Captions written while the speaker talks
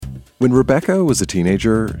When Rebecca was a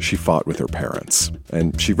teenager, she fought with her parents,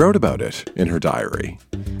 and she wrote about it in her diary.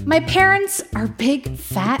 My parents are big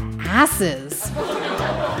fat asses.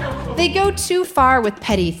 They go too far with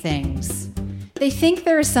petty things. They think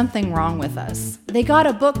there is something wrong with us. They got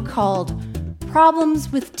a book called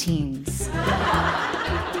Problems with Teens.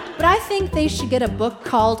 But I think they should get a book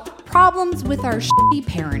called Problems with Our Shitty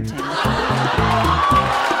Parenting.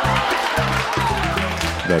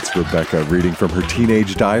 That's Rebecca reading from her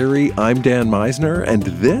teenage diary. I'm Dan Meisner, and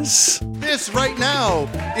this right now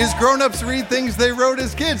is Grown Ups Read Things They Wrote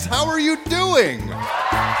as Kids. How are you doing? It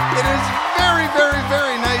is very, very,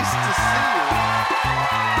 very nice to see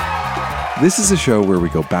you. This is a show where we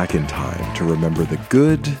go back in time to remember the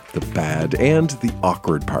good, the bad, and the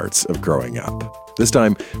awkward parts of growing up. This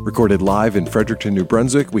time, recorded live in Fredericton, New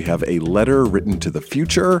Brunswick, we have a letter written to the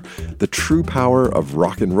future, the true power of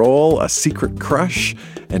rock and roll, a secret crush,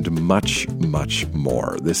 and much, much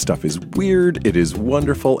more. This stuff is weird, it is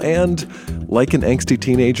wonderful, and like an angsty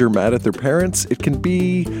teenager mad at their parents, it can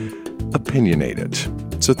be opinionated.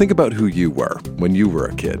 So think about who you were when you were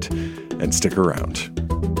a kid, and stick around.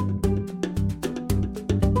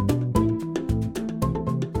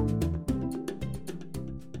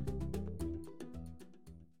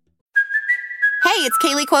 Hey, it's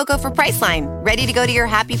Kaylee Cuoco for Priceline. Ready to go to your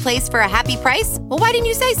happy place for a happy price? Well, why didn't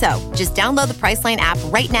you say so? Just download the Priceline app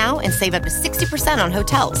right now and save up to 60% on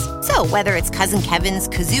hotels. So whether it's Cousin Kevin's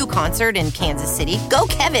Kazoo Concert in Kansas City, go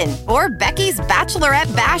Kevin, or Becky's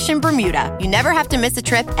Bachelorette Bash in Bermuda, you never have to miss a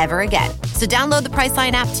trip ever again. So download the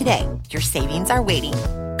Priceline app today. Your savings are waiting.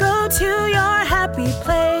 Go to your happy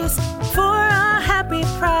place for a happy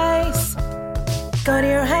price. Go to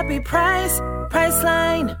your happy price,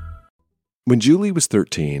 Priceline. When Julie was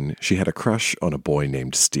 13, she had a crush on a boy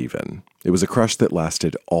named Steven. It was a crush that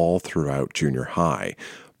lasted all throughout junior high.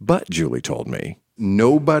 But Julie told me,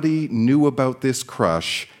 Nobody knew about this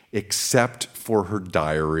crush except for her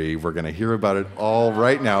diary. We're going to hear about it all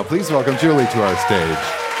right now. Please welcome Julie to our stage.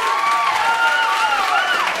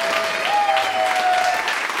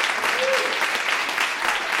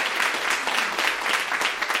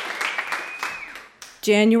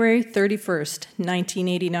 January 31st,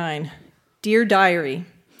 1989. Dear Diary,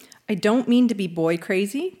 I don't mean to be boy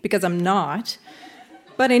crazy, because I'm not,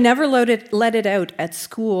 but I never let it out at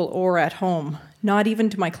school or at home, not even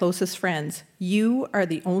to my closest friends. You are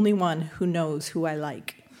the only one who knows who I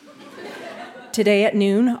like. Today at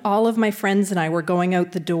noon, all of my friends and I were going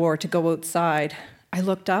out the door to go outside. I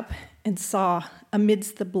looked up and saw,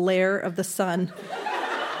 amidst the blare of the sun,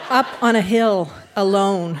 up on a hill,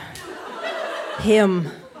 alone, him.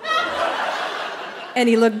 And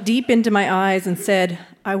he looked deep into my eyes and said,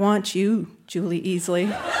 I want you, Julie Easley.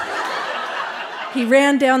 He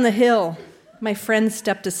ran down the hill. My friend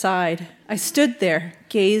stepped aside. I stood there,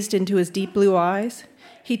 gazed into his deep blue eyes.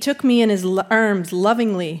 He took me in his arms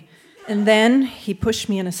lovingly, and then he pushed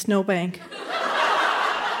me in a snowbank.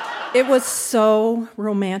 It was so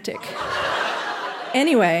romantic.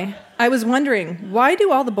 Anyway, I was wondering, why do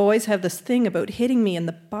all the boys have this thing about hitting me in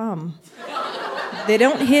the bum? They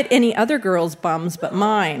don't hit any other girls' bums but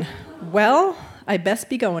mine. Well, I best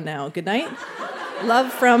be going now. Good night.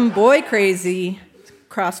 Love from Boy Crazy,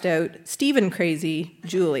 crossed out, Stephen Crazy,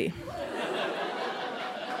 Julie.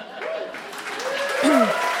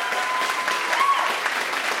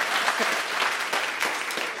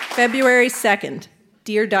 February 2nd.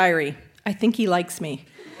 Dear Diary, I think he likes me.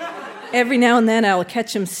 Every now and then I'll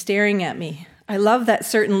catch him staring at me. I love that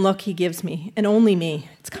certain look he gives me, and only me.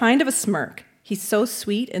 It's kind of a smirk. He's so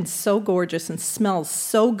sweet and so gorgeous and smells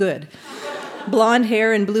so good. Blonde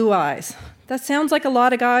hair and blue eyes. That sounds like a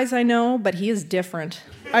lot of guys I know, but he is different.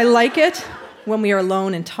 I like it when we are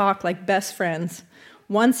alone and talk like best friends.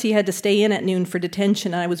 Once he had to stay in at noon for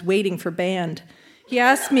detention and I was waiting for band. He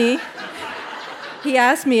asked me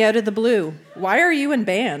out of the blue, why are you in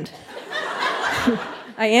band?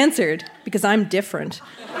 I answered, because I'm different.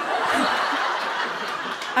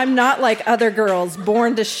 I'm not like other girls,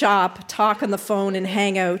 born to shop, talk on the phone, and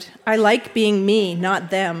hang out. I like being me, not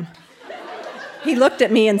them. He looked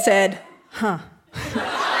at me and said, huh.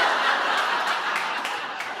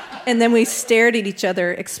 And then we stared at each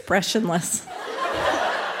other, expressionless.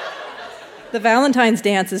 The Valentine's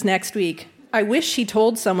dance is next week. I wish he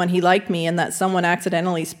told someone he liked me and that someone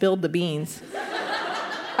accidentally spilled the beans.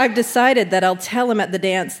 I've decided that I'll tell him at the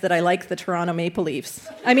dance that I like the Toronto Maple Leafs.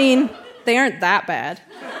 I mean, they aren't that bad.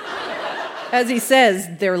 As he says,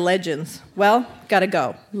 they're legends. Well, gotta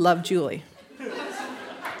go. Love, Julie.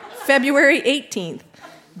 February 18th.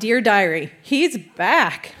 Dear Diary, he's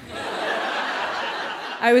back.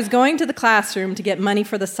 I was going to the classroom to get money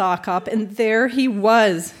for the sock hop, and there he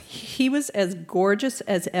was. He He was as gorgeous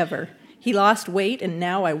as ever. He lost weight, and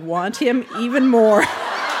now I want him even more.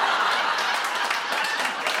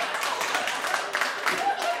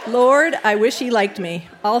 Lord, I wish he liked me.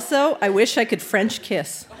 Also, I wish I could French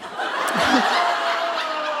kiss.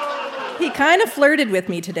 He kind of flirted with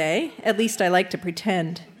me today. At least I like to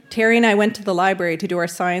pretend. Terry and I went to the library to do our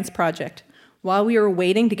science project. While we were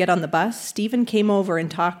waiting to get on the bus, Stephen came over and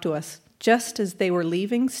talked to us. Just as they were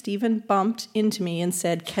leaving, Stephen bumped into me and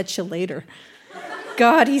said, "Catch you later."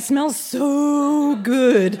 God, he smells so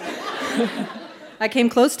good. I came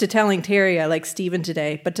close to telling Terry I like Stephen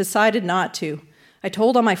today, but decided not to. I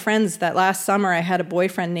told all my friends that last summer I had a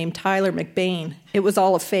boyfriend named Tyler McBain. It was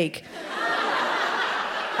all a fake.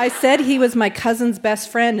 I said he was my cousin's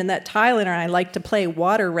best friend and that Tyler and I liked to play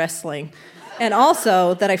water wrestling, and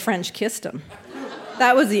also that I French kissed him.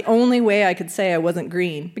 That was the only way I could say I wasn't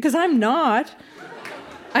green, because I'm not.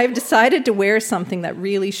 I've decided to wear something that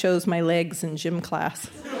really shows my legs in gym class.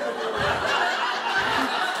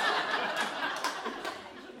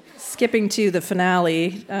 Skipping to the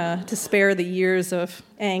finale to spare the years of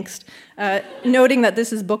angst, noting that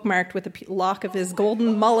this is bookmarked with a lock of his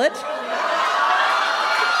golden mullet.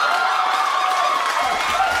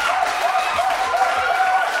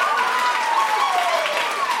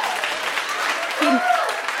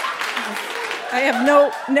 I have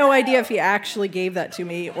no idea if he actually gave that to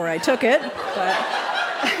me or I took it, but...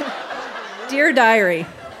 Dear Diary,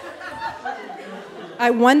 I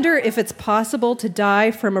wonder if it's possible to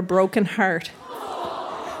die from a broken heart.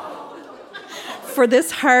 For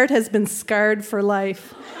this heart has been scarred for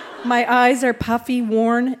life. My eyes are puffy,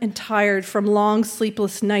 worn, and tired from long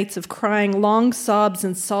sleepless nights of crying long sobs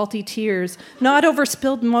and salty tears, not over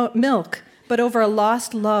spilled milk, but over a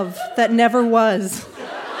lost love that never was.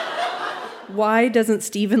 Why doesn't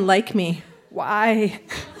Stephen like me? Why?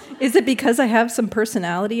 Is it because I have some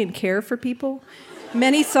personality and care for people?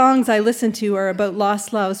 Many songs I listen to are about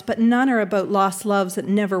lost loves, but none are about lost loves that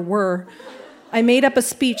never were. I made up a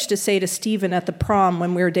speech to say to Stephen at the prom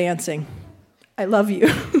when we were dancing. I love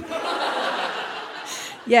you.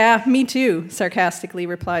 Yeah, me too, sarcastically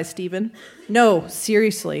replies Stephen. No,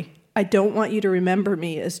 seriously. I don't want you to remember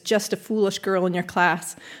me as just a foolish girl in your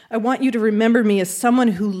class. I want you to remember me as someone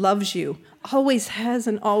who loves you, always has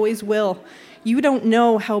and always will. You don't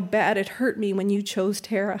know how bad it hurt me when you chose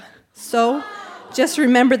Tara. So, just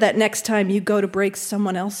remember that next time you go to break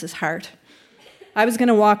someone else's heart. I was going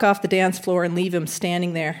to walk off the dance floor and leave him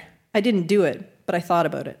standing there. I didn't do it, but I thought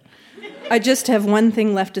about it. I just have one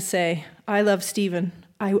thing left to say. I love Stephen.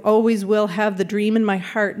 I always will have the dream in my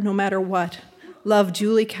heart no matter what. Love,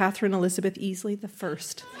 Julie Catherine Elizabeth Easley the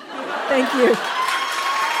First. Thank you.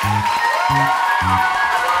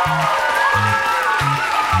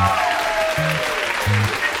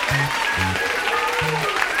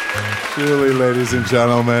 Julie, ladies and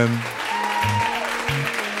gentlemen.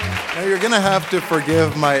 Now you're going to have to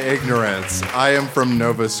forgive my ignorance. I am from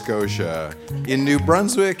Nova Scotia. In New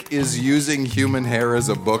Brunswick, is using human hair as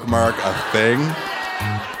a bookmark a thing?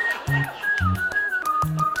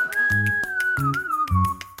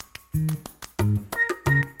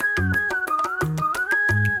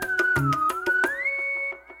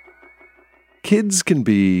 Kids can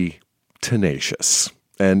be tenacious.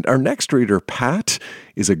 And our next reader, Pat,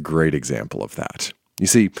 is a great example of that. You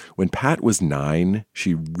see, when Pat was 9,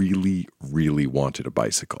 she really, really wanted a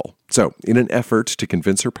bicycle. So, in an effort to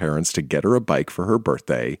convince her parents to get her a bike for her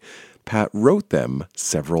birthday, Pat wrote them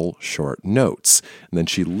several short notes. And then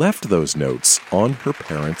she left those notes on her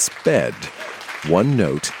parents' bed. One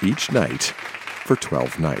note each night for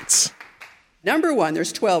 12 nights. Number 1,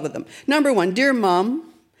 there's 12 of them. Number 1, dear Mom,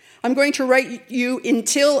 I'm going to write you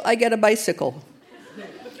until I get a bicycle.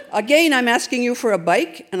 Again, I'm asking you for a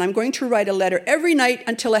bike, and I'm going to write a letter every night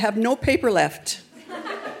until I have no paper left.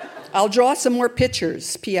 I'll draw some more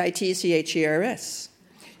pictures, Pitchers.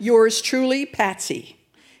 Yours truly, Patsy.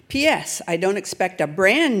 P.S. I don't expect a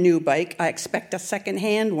brand new bike, I expect a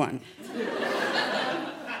second-hand one.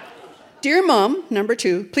 Dear Mom, number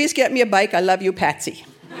 2, please get me a bike, I love you, Patsy.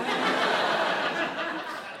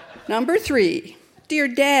 Number 3, dear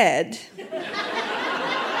Dad,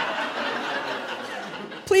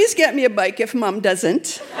 please get me a bike if Mom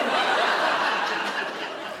doesn't.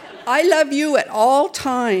 I love you at all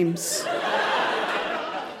times.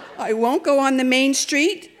 I won't go on the main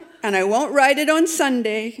street, and I won't ride it on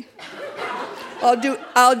Sunday. I'll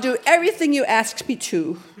do everything you ask me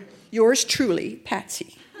to. Yours truly,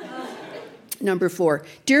 Patsy. Number 4,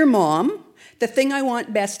 dear Mom, the thing I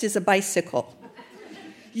want best is a bicycle.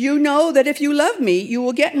 You know that if you love me, you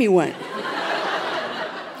will get me one.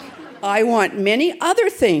 I want many other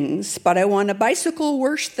things, but I want a bicycle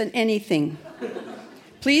worse than anything.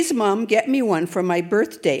 Please, Mom, get me one for my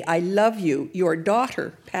birthday. I love you. Your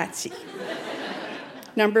daughter, Patsy.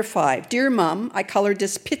 Number 5, Dear Mom, I colored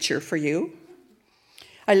this picture for you.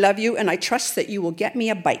 I love you, and I trust that you will get me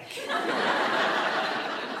a bike.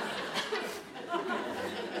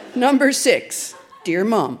 Number 6, Dear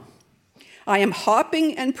Mom, I am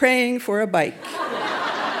hopping and praying for a bike.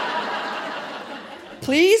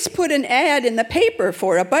 Please put an ad in the paper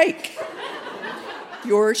for a bike.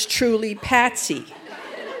 Yours truly, Patsy.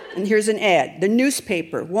 And here's an ad. The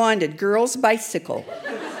newspaper wanted girls' bicycle.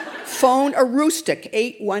 Phone Aroostook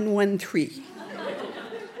 8113.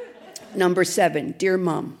 Number 7, Dear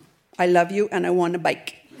Mom, I love you and I want a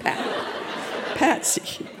bike.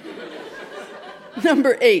 Patsy.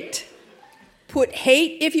 Number 8, put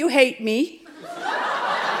hate if you hate me.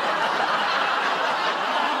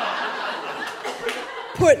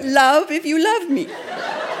 Put love if you love me.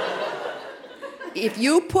 If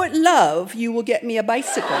you put love, you will get me a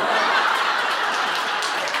bicycle.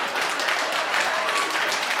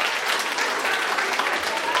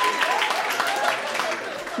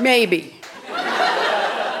 Maybe.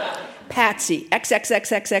 Patsy,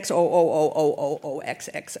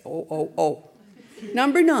 XXXXXOOOOOXXOOO.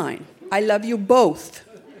 Number 9, I love you both.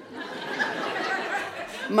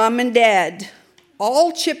 Mom and Dad,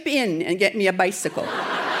 all chip in and get me a bicycle.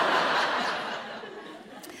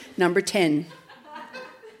 Number 10,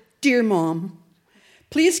 Dear Mom,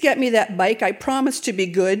 please get me that bike. I promise to be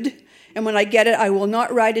good, and when I get it, I will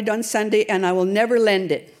not ride it on Sunday, and I will never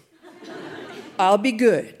lend it. I'll be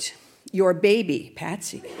good. Your baby,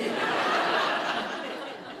 Patsy.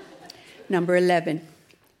 Number 11,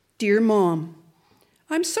 Dear Mom,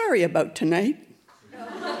 I'm sorry about tonight.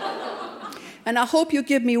 And I hope you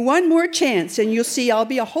give me one more chance, and you'll see I'll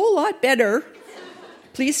be a whole lot better.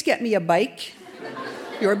 Please get me a bike.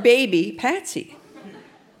 Your baby, Patsy.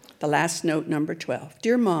 The last note, number 12.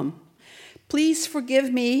 Dear Mom, please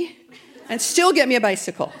forgive me and still get me a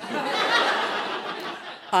bicycle.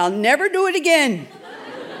 I'll never do it again.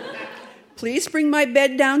 Please bring my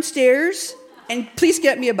bed downstairs and please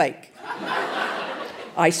get me a bike.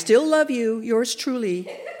 I still love you. Yours truly,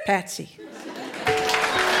 Patsy.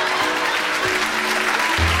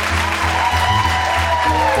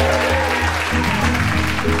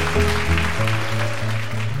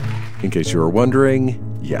 In case you were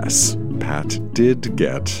wondering, yes, Pat did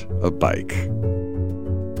get a bike.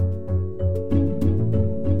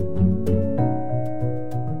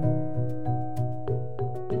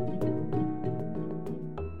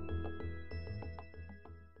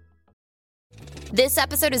 This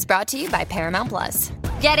episode is brought to you by Paramount Plus.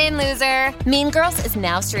 Get in, loser! Mean Girls is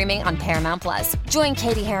now streaming on Paramount Plus. Join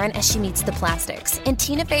Katie Heron as she meets the plastics in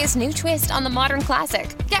Tina Fey's new twist on the modern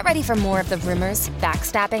classic. Get ready for more of the rumors,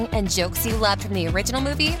 backstabbing, and jokes you loved from the original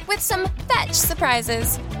movie with some fetch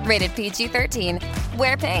surprises. Rated PG-13.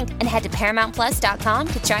 Wear pink and head to ParamountPlus.com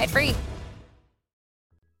to try it free.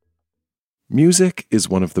 Music is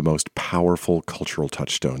one of the most powerful cultural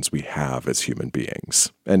touchstones we have as human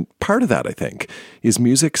beings. And part of that, I think, is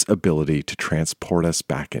music's ability to transport us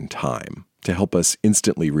back in time, to help us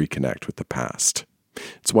instantly reconnect with the past.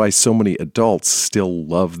 It's why so many adults still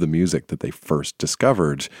love the music that they first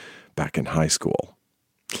discovered back in high school.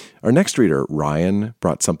 Our next reader, Ryan,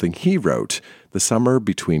 brought something he wrote the summer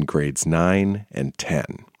between grades 9 and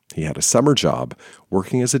 10. He had a summer job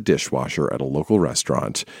working as a dishwasher at a local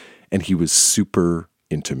restaurant, and he was super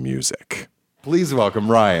into music. Please welcome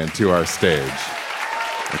Ryan to our stage.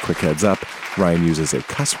 A quick heads up, Ryan uses a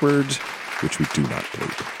cuss word, which we do not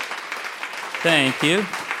bleep. Thank you.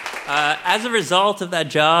 As a result of that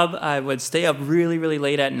job, I would stay up really, really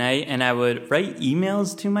late at night, and I would write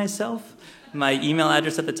emails to myself. My email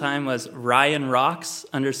address at the time was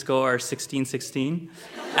ryanrocks_1616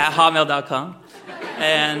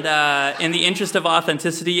 And in the interest of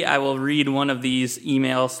authenticity, I will read one of these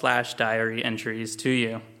email/diary entries to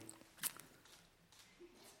you.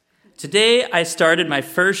 Today, I started my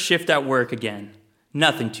first shift at work again.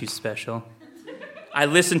 Nothing too special. I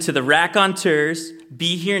listened to the Raconteurs,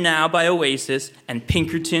 Be Here Now by Oasis, and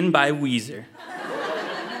Pinkerton by Weezer.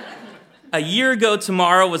 A year ago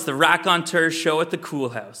tomorrow was the Raconteurs show at the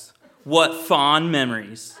Cool House. What fond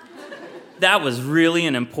memories. That was really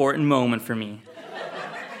an important moment for me.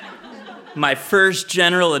 My first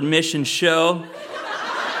general admission show.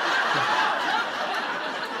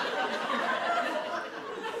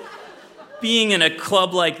 Being in a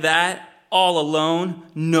club like that, all alone,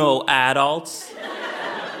 no adults.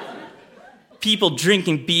 People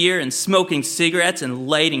drinking beer and smoking cigarettes and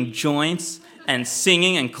lighting joints, and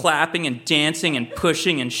singing and clapping and dancing and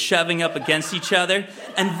pushing and shoving up against each other.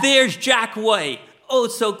 And there's Jack White. Oh,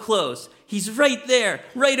 so close. He's right there,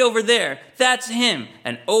 right over there. That's him.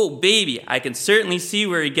 And oh, baby, I can certainly see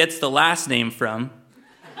where he gets the last name from.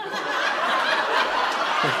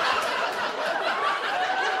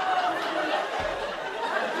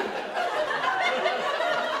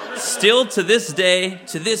 Still to this day,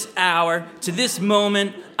 to this hour, to this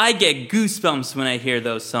moment, I get goosebumps when I hear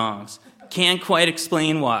those songs. Can't quite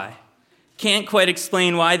explain why. Can't quite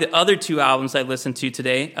explain why the other two albums I listened to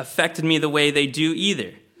today affected me the way they do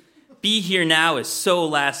either. Be Here Now is so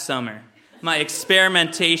last summer. My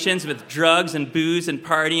experimentations with drugs and booze and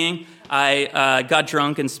partying, I got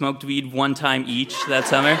drunk and smoked weed one time each that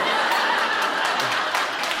summer.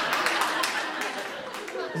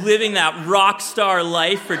 Living that rock star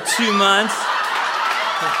life for 2 months.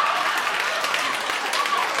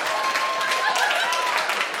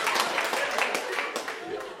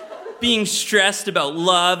 Being stressed about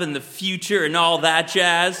love and the future and all that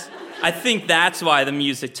jazz. I think that's why the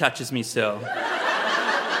music touches me so.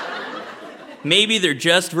 Maybe they're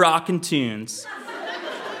just rockin' tunes.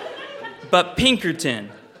 But Pinkerton,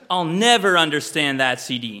 I'll never understand that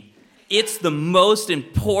CD. It's the most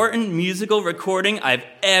important musical recording I've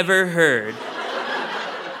ever heard.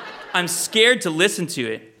 I'm scared to listen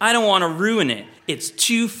to it. I don't want to ruin it. It's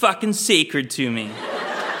too fucking sacred to me.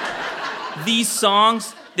 These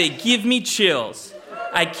songs, they give me chills.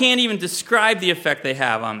 I can't even describe the effect they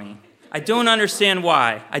have on me. I don't understand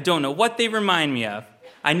why. I don't know what they remind me of.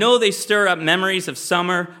 I know they stir up memories of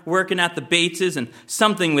summer, working at the Bateses, and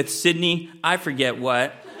something with Sydney, I forget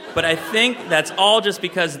what. But I think that's all just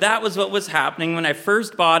because that was what was happening when I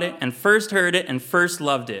first bought it and first heard it and first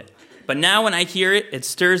loved it. But now when I hear it, it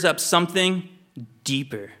stirs up something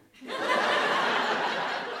deeper.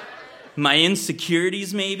 My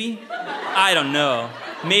insecurities, maybe? I don't know.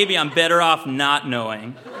 Maybe I'm better off not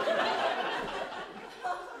knowing.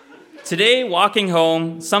 Today, walking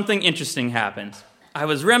home, something interesting happened. I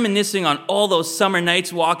was reminiscing on all those summer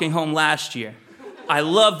nights walking home last year. I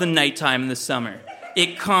love the nighttime in the summer.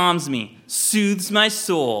 It calms me, soothes my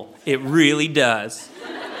soul. It really does.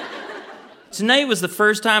 Tonight was the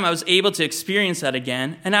first time I was able to experience that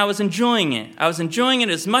again, and I was enjoying it. I was enjoying it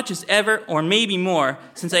as much as ever, or maybe more,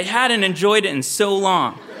 since I hadn't enjoyed it in so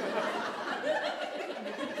long.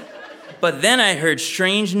 But then I heard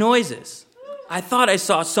strange noises. I thought I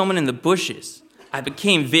saw someone in the bushes. I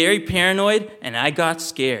became very paranoid, and I got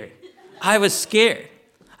scared. I was scared.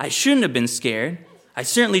 I shouldn't have been scared. I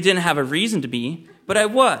certainly didn't have a reason to be, but I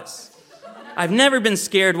was. I've never been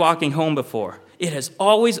scared walking home before. It has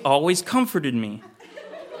always comforted me.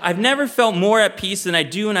 I've never felt more at peace than I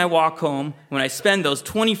do when I walk home, when I spend those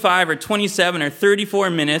 25 or 27 or 34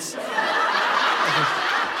 minutes,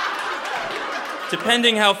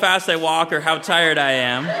 depending how fast I walk or how tired I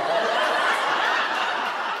am.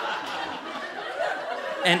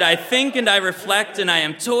 And I think and I reflect, and I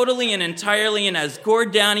am totally and entirely, and as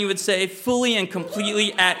Gord Downey would say, fully and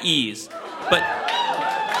completely at ease. But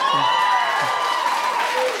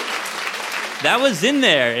that was in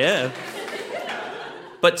there, yeah.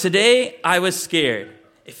 But today, I was scared.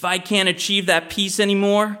 If I can't achieve that peace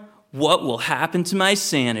anymore, what will happen to my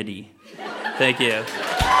sanity? Thank you.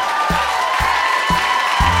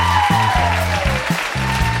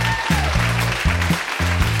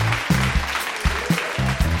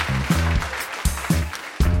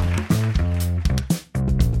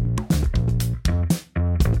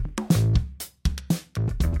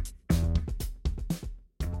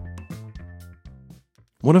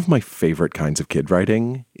 One of my favorite kinds of kid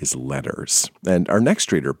writing is letters. And our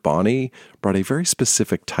next reader, Bonnie, brought a very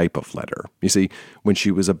specific type of letter. You see, when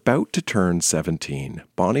she was about to turn 17,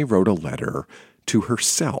 Bonnie wrote a letter to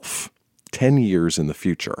herself 10 years in the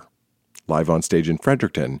future. Live on stage in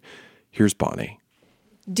Fredericton, here's Bonnie.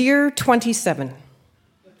 Dear 27,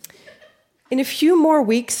 in a few more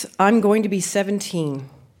weeks, I'm going to be 17.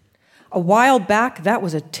 A while back, that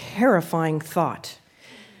was a terrifying thought.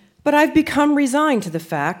 But I've become resigned to the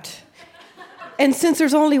fact, and since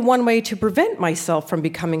there's only one way to prevent myself from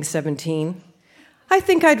becoming 17, I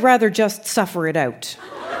think I'd rather just suffer it out.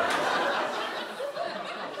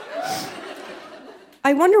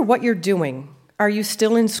 I wonder what you're doing. Are you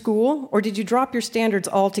still in school, or did you drop your standards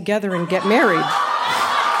altogether and get married?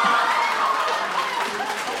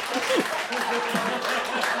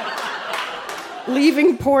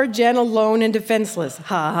 Leaving poor Jen alone and defenseless,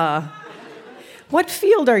 ha ha. What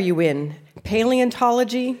field are you in?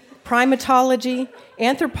 Paleontology? Primatology?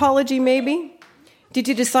 Anthropology, maybe? Did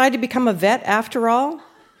you decide to become a vet after all?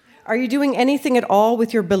 Are you doing anything at all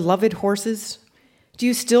with your beloved horses? Do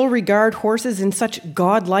you still regard horses in such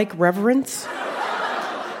godlike reverence?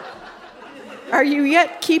 Are you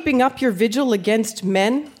yet keeping up your vigil against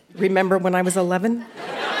men? Remember when I was 11?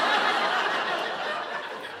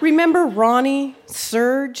 Remember Ronnie,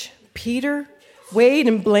 Serge, Peter, Wade,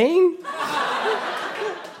 and Blaine?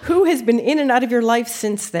 Who has been in and out of your life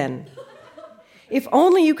since then? If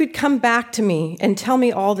only you could come back to me and tell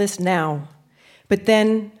me all this now. But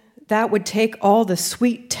then that would take all the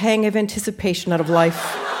sweet tang of anticipation out of life.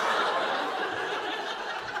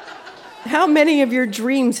 How many of your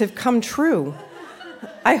dreams have come true?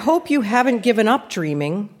 I hope you haven't given up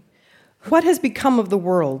dreaming. What has become of the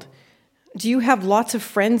world? Do you have lots of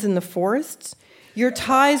friends in the forests? Your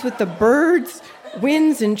ties with the birds,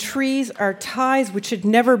 winds, and trees are ties which should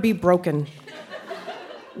never be broken.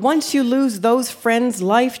 Once you lose those friends,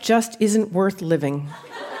 life just isn't worth living.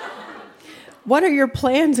 What are your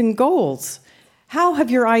plans and goals? How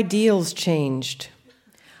have your ideals changed?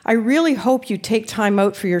 I really hope you take time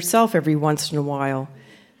out for yourself every once in a while.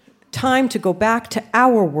 Time to go back to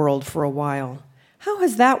our world for a while. How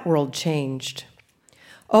has that world changed?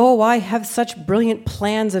 Oh, I have such brilliant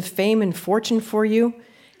plans of fame and fortune for you.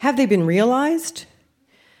 Have they been realized?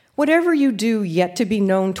 Whatever you do yet to be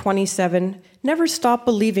known, 27, never stop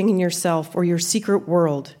believing in yourself or your secret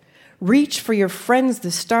world. Reach for your friends, the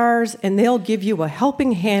stars, and they'll give you a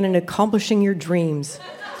helping hand in accomplishing your dreams.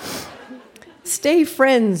 Stay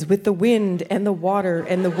friends with the wind and the water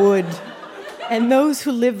and the wood and those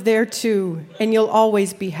who live there too, and you'll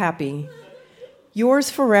always be happy. Yours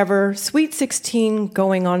forever, Sweet 16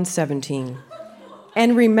 going on 17.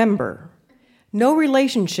 And remember, no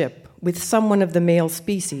relationship with someone of the male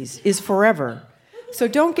species is forever, so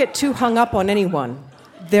don't get too hung up on anyone.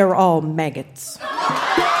 They're all maggots.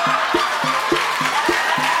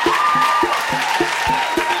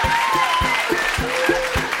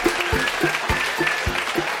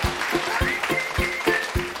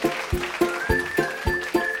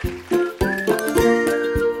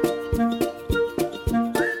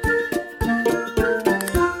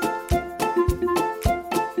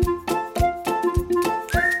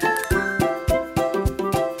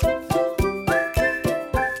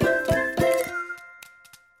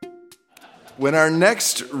 When our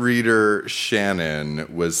next reader,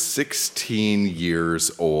 Shannon, was 16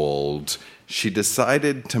 years old, she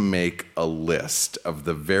decided to make a list of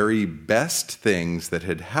the very best things that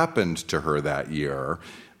had happened to her that year.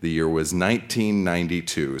 The year was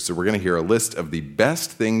 1992. So we're going to hear a list of the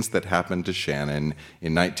best things that happened to Shannon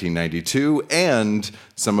in 1992 and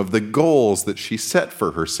some of the goals that she set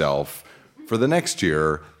for herself for the next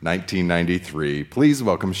year, 1993. Please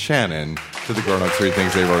welcome Shannon to the Grown Ups Read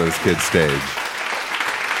Things They Wrote as Kids stage.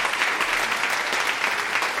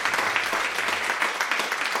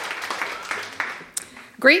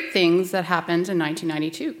 Great things that happened in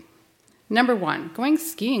 1992. Number 1, going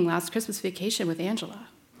skiing last Christmas vacation with Angela.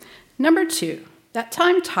 Number 2, that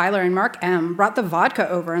time Tyler and Mark M. brought the vodka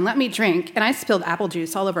over and let me drink, and I spilled apple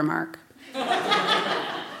juice all over Mark.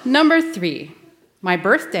 Number 3, my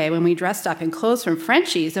birthday when we dressed up in clothes from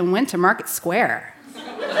Frenchie's and went to Market Square.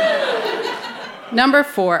 Number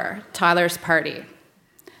 4, Tyler's party.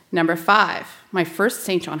 Number 5, my first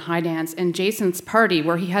St. John High dance and Jason's party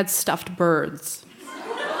where he had stuffed birds.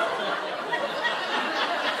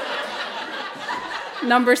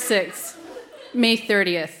 Number 6, May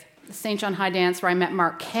 30th, the St. John High dance where I met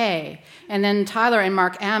Mark K. And then Tyler and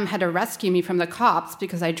Mark M. had to rescue me from the cops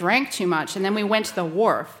because I drank too much. And then we went to the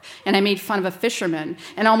wharf, and I made fun of a fisherman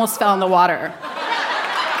and almost fell in the water.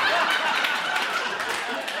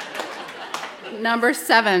 Number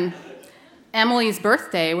 7, Emily's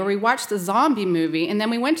birthday, where we watched the zombie movie, and then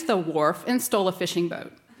we went to the wharf and stole a fishing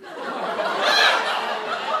boat.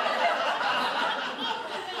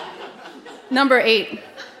 Number 8,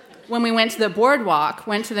 when we went to the boardwalk,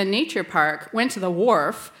 went to the nature park, went to the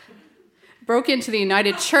wharf, broke into the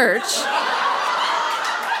United Church,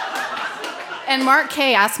 and Mark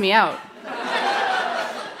K. asked me out.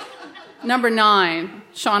 Number 9,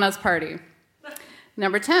 Shauna's party.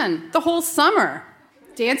 Number 10, the whole summer,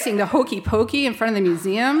 dancing to Hokey Pokey in front of the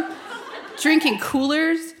museum, drinking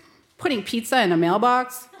coolers, putting pizza in a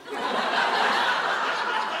mailbox,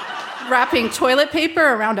 wrapping toilet paper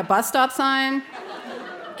around a bus stop sign,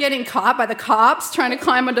 getting caught by the cops trying to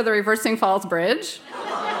climb under the Reversing Falls Bridge,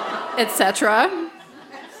 etc.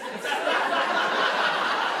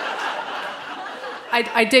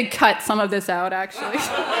 I did cut some of this out, actually.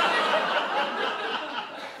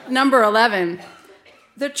 Number 11,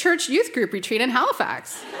 the church youth group retreat in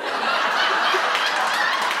Halifax.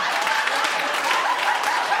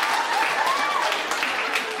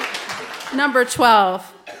 Number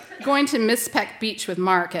 12, going to Miss Peck Beach with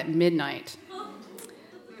Mark at midnight.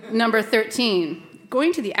 Number 13,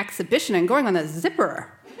 going to the exhibition and going on the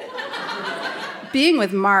zipper. Being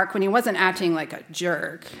with Mark when he wasn't acting like a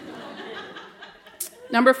jerk.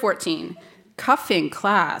 Number 14, cuffing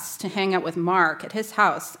class to hang out with Mark at his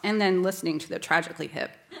house and then listening to the Tragically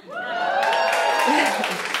Hip.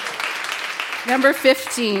 Number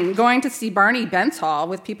 15, going to see Barney Benthall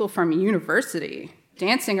with people from university,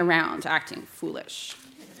 dancing around, acting foolish.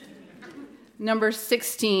 Number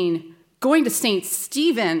 16, going to St.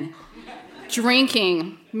 Stephen,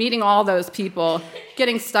 drinking, meeting all those people,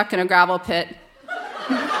 getting stuck in a gravel pit,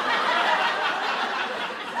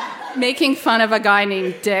 making fun of a guy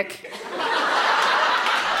named Dick,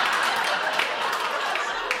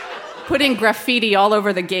 putting graffiti all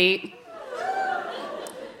over the gate.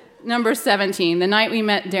 Number 17, the night we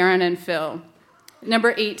met Darren and Phil.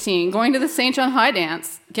 Number 18, going to the St. John High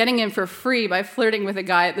dance, getting in for free by flirting with a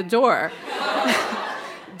guy at the door.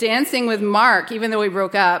 Dancing with Mark, even though we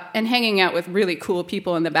broke up, and hanging out with really cool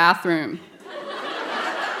people in the bathroom.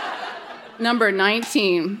 Number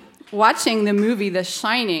 19, watching the movie The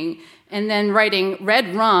Shining and then writing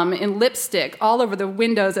red rum in lipstick all over the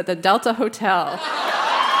windows at the Delta Hotel.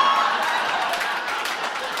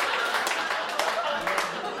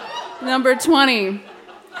 Number 20,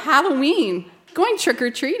 Halloween, going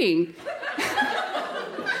trick-or-treating.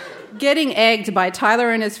 Getting egged by Tyler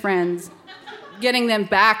and his friends. Getting them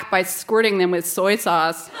back by squirting them with soy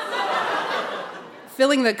sauce.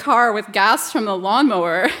 Filling the car with gas from the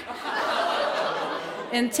lawnmower.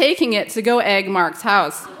 And taking it to go egg Mark's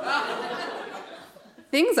house.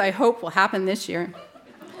 Things I hope will happen this year.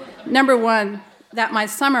 Number 1, that my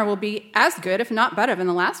summer will be as good, if not better, than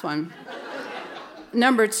the last one.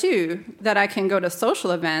 Number 2, that I can go to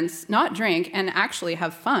social events, not drink, and actually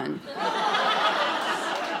have fun.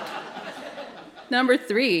 Number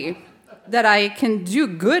 3, that I can do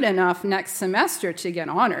good enough next semester to get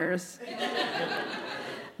honors.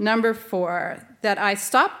 Number 4, that I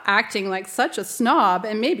stop acting like such a snob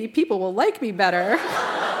and maybe people will like me better.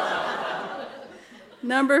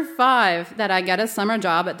 Number 5, that I get a summer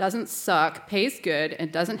job that doesn't suck, pays good,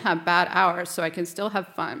 and doesn't have bad hours so I can still have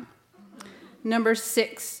fun. Number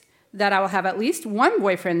 6, that I will have at least one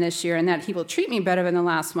boyfriend this year and that he will treat me better than the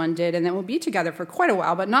last one did and that we'll be together for quite a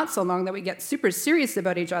while, but not so long that we get super serious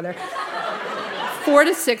about each other. 4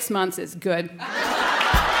 to 6 months is good.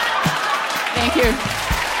 Thank you.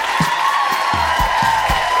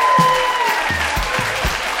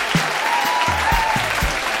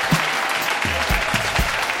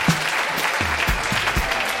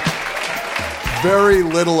 Very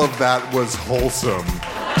little of that was wholesome.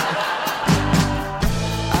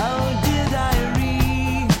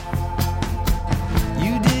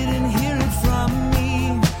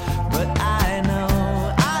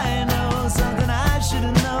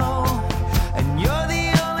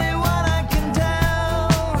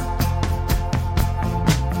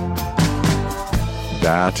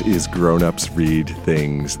 That is Grown-Ups Read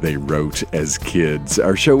Things They Wrote as Kids.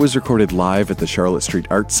 Our show was recorded live at the Charlotte Street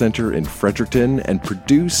Arts Center in Fredericton and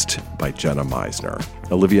produced by Jenna Meisner.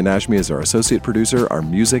 Olivia Nashmi is our associate producer. Our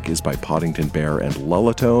music is by Poddington Bear and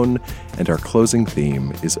Lullatone. And our closing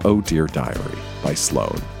theme is Oh Dear Diary by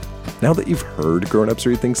Sloan. Now that you've heard Grown-Ups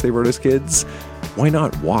Read Things They Wrote as Kids, why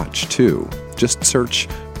not watch too? Just search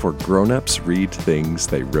for Grown-Ups Read Things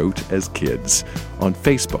They Wrote as Kids on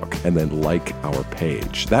Facebook and then like our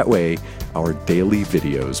page. That way, our daily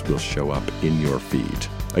videos will show up in your feed.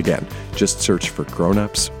 Again, just search for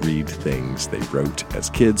Grown-Ups Read Things They Wrote as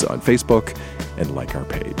Kids on Facebook and like our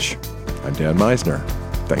page. I'm Dan Meisner.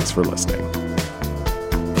 Thanks for listening.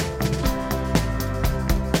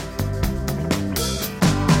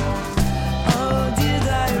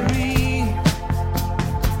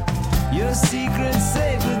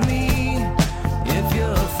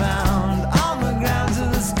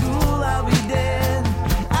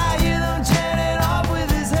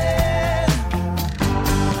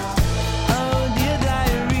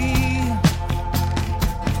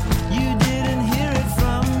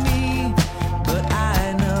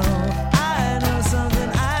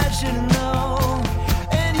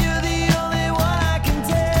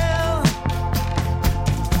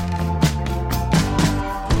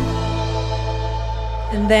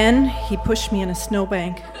 Then he pushed me in a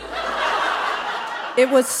snowbank. It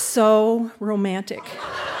was so romantic.